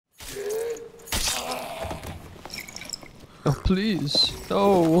Oh, please.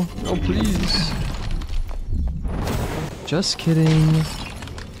 No. No, please. Just kidding.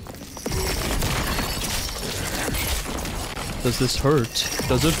 Does this hurt?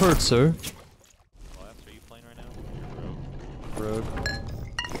 Does it hurt, sir? Class are you playing right now? Rogue.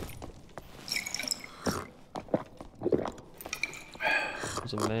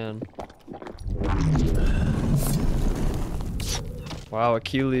 There's a man. Wow,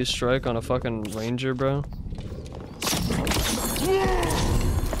 Achilles strike on a fucking ranger, bro.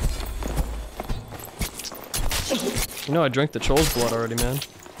 You know I drank the troll's blood already, man.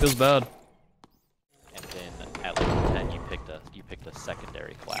 Feels bad. And then at level 10 you picked a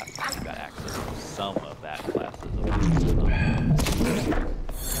secondary class. You got access to some of that class's abilities.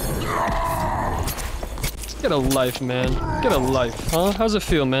 Get a life, man. Get a life, huh? How's it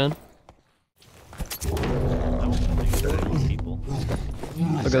feel, man?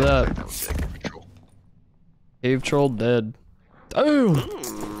 Look at that. Cave troll dead. Oh!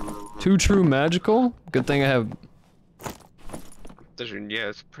 2 true magical? Good thing I have. Yeah,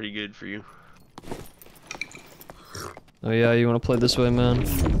 it's pretty good for you. Oh yeah, you wanna play this way, man?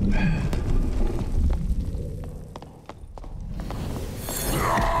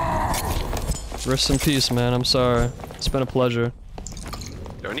 Rest in peace, man. I'm sorry. It's been a pleasure.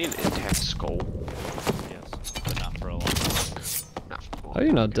 Do I need an intact skull? Yes, but not for a long time. Not for long. How are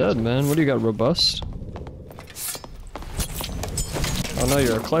you not dead, man? What do you got, robust? Oh no,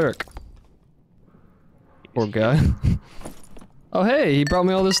 you're a cleric. Poor guy. Oh hey, he brought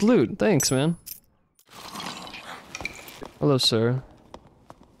me all this loot. Thanks, man. Hello, sir.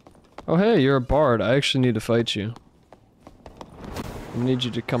 Oh hey, you're a bard. I actually need to fight you. I need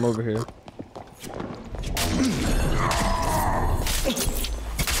you to come over here.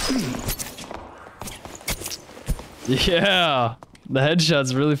 Yeah! The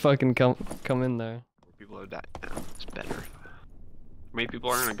headshots really fucking come in there. People have died now. It's better. How many people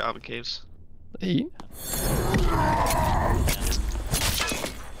are in a Goblin Caves? 8? 15.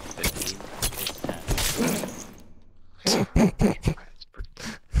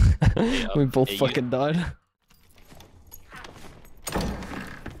 We both fucking died.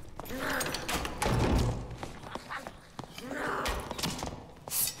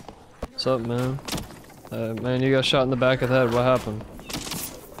 What's up, man? Man, you got shot in the back of the head. What happened?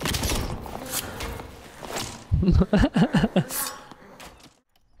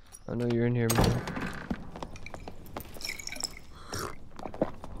 I know you're in here, man.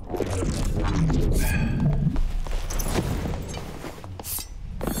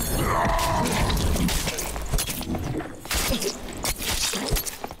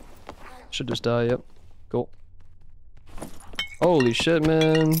 Should just die, yep. Cool. Holy shit,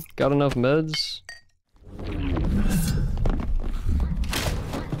 man. Got enough meds?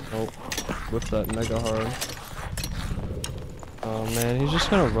 Oh, whip that mega hard. Oh man, he's just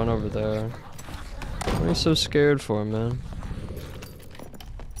gonna run over there. What are you so scared for, man?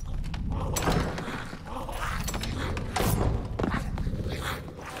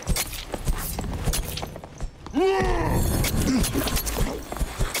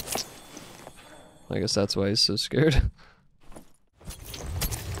 I guess that's why he's so scared.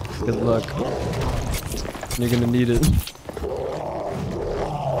 Good luck. You're gonna need it.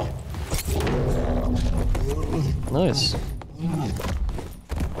 Nice.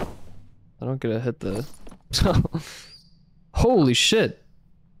 I don't get to hit the... Holy shit!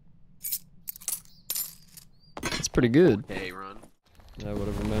 That's pretty good. Hey, run. Yeah,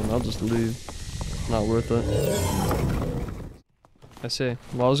 whatever, man. I'll just leave. Not worth it. I see.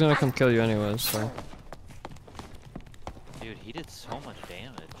 Well, I was gonna come kill you anyways, so... Dude, he did so much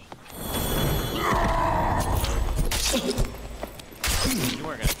damage. You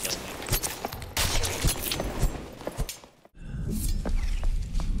weren't gonna kill me.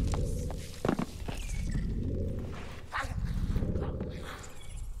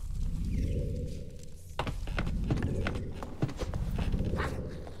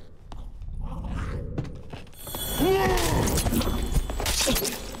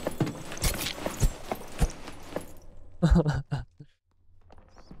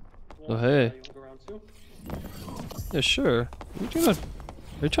 Oh, hey. Yeah, sure. Are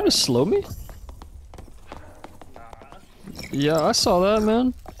you trying to slow me? Yeah, I saw that,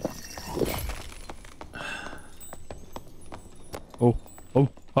 man. Oh, oh,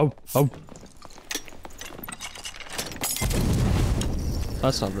 oh, oh.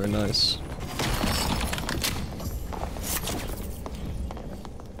 That's not very nice.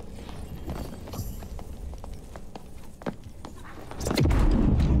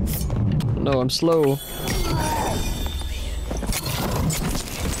 No, I'm slow.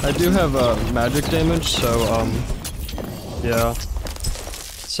 I do have magic damage, so Yeah.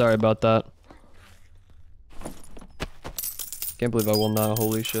 Sorry about that. Can't believe I won that,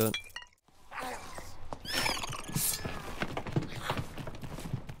 holy shit.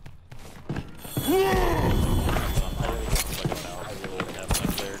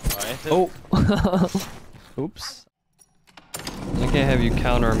 Oh! Oops. I can't have you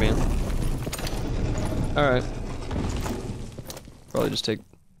counter me. Alright. Probably just take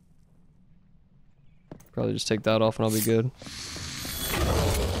that off and I'll be good.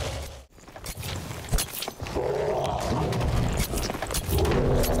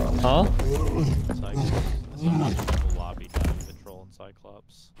 Huh? Lobby dive control in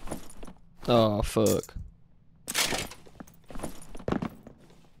Cyclops. Oh fuck.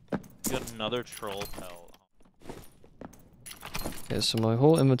 You got another troll pelt. Okay, so my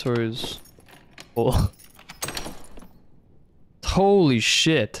whole inventory is full. Holy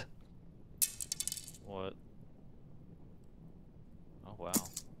shit. What? Oh wow.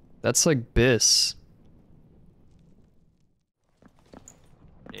 That's like Biss.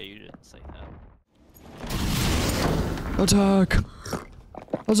 Yeah, you didn't say that. Attack!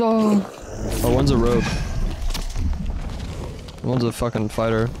 Huzzah! Oh, one's a rogue. One's a fucking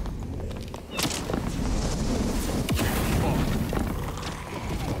fighter.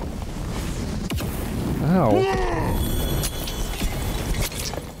 Ow.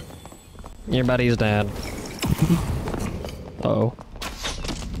 Your buddy's dead. Uh-oh.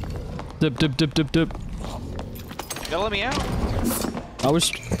 Dip, dip, dip, dip, dip. You gotta let me out.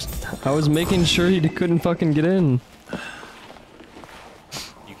 I was making sure he couldn't fucking get in.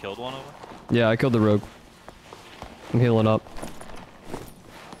 You killed one of them? Yeah, I killed the rogue. I'm healing up.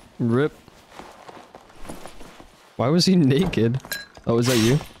 Rip. Why was he naked? Oh, is that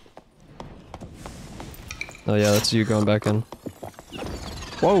you? Oh yeah, that's you going back in.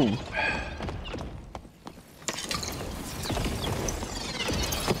 Whoa!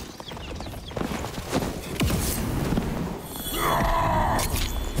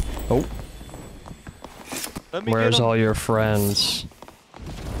 Oh. Where's all your friends?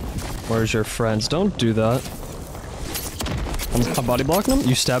 Where's your friends? Don't do that. I'm body blocking him?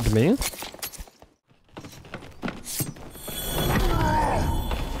 You stabbed me?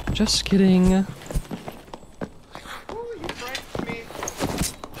 Just kidding.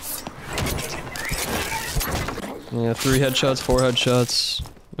 Yeah, 3 headshots, 4 headshots.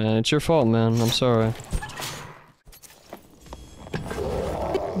 Man, it's your fault, man. I'm sorry.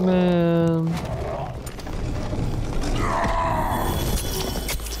 Man.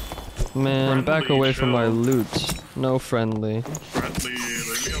 Man, back away from my loot. No friendly. Friendly,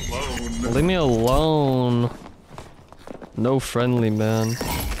 leave me alone. Leave me alone. No friendly, man.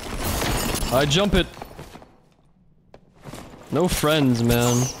 I jump it. No friends,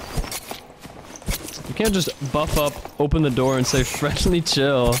 man. You can't just buff up, open the door, and say friendly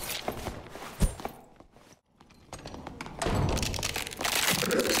chill.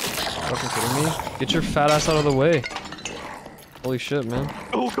 Fucking kidding me? Get your fat ass out of the way. Holy shit, man.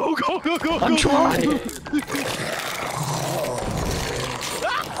 Go, go, go, go, go, I'm trying!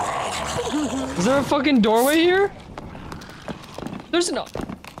 Is there a fucking doorway here? There's no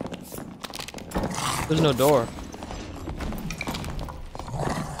door.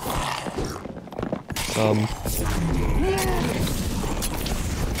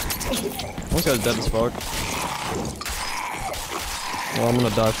 This guy's dead as fuck. Well, I'm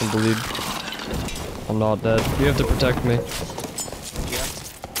gonna die from bleed. I'm not dead. You have to protect me.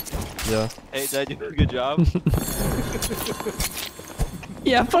 Yeah. Hey, did I do a good job?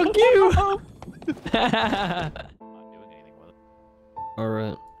 Yeah, fuck you! I'm not doing anything with it.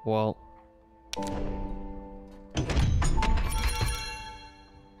 Alright, well.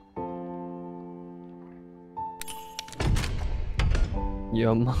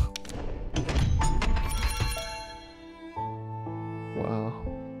 Yum. Wow.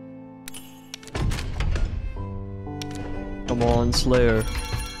 Come on, Slayer.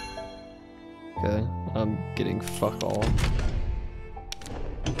 Okay, I'm getting fuck all.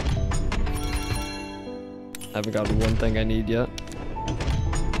 Haven't gotten one thing I need yet.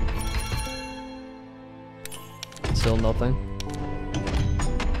 Still nothing.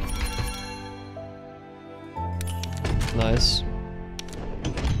 Nice.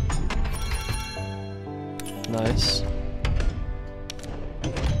 Nice.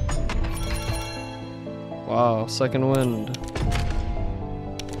 Wow, second wind.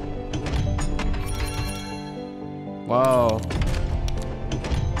 Wow.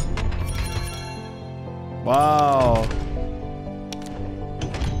 Wow.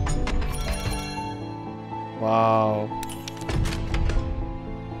 Wow.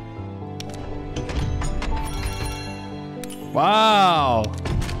 Wow. Is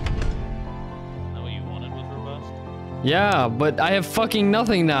that what you wanted with robust? Yeah, but I have fucking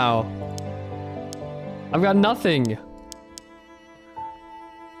nothing now. I've got nothing.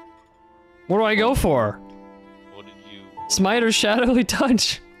 What do I go for? What did you... Smite or Shadowy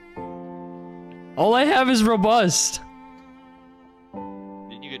Touch? All I have is robust.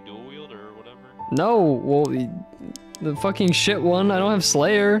 Didn't you get dual wield or whatever? No, well, the fucking shit one. I don't have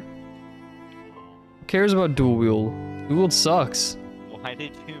Slayer. Who cares about dual wield? Dual wield sucks. Why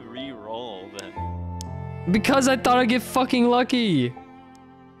did you re-roll then? Because I thought I'd get fucking lucky.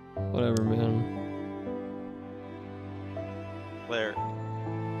 Whatever, man. Claire.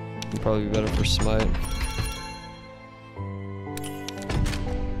 It'd probably be better for Smite.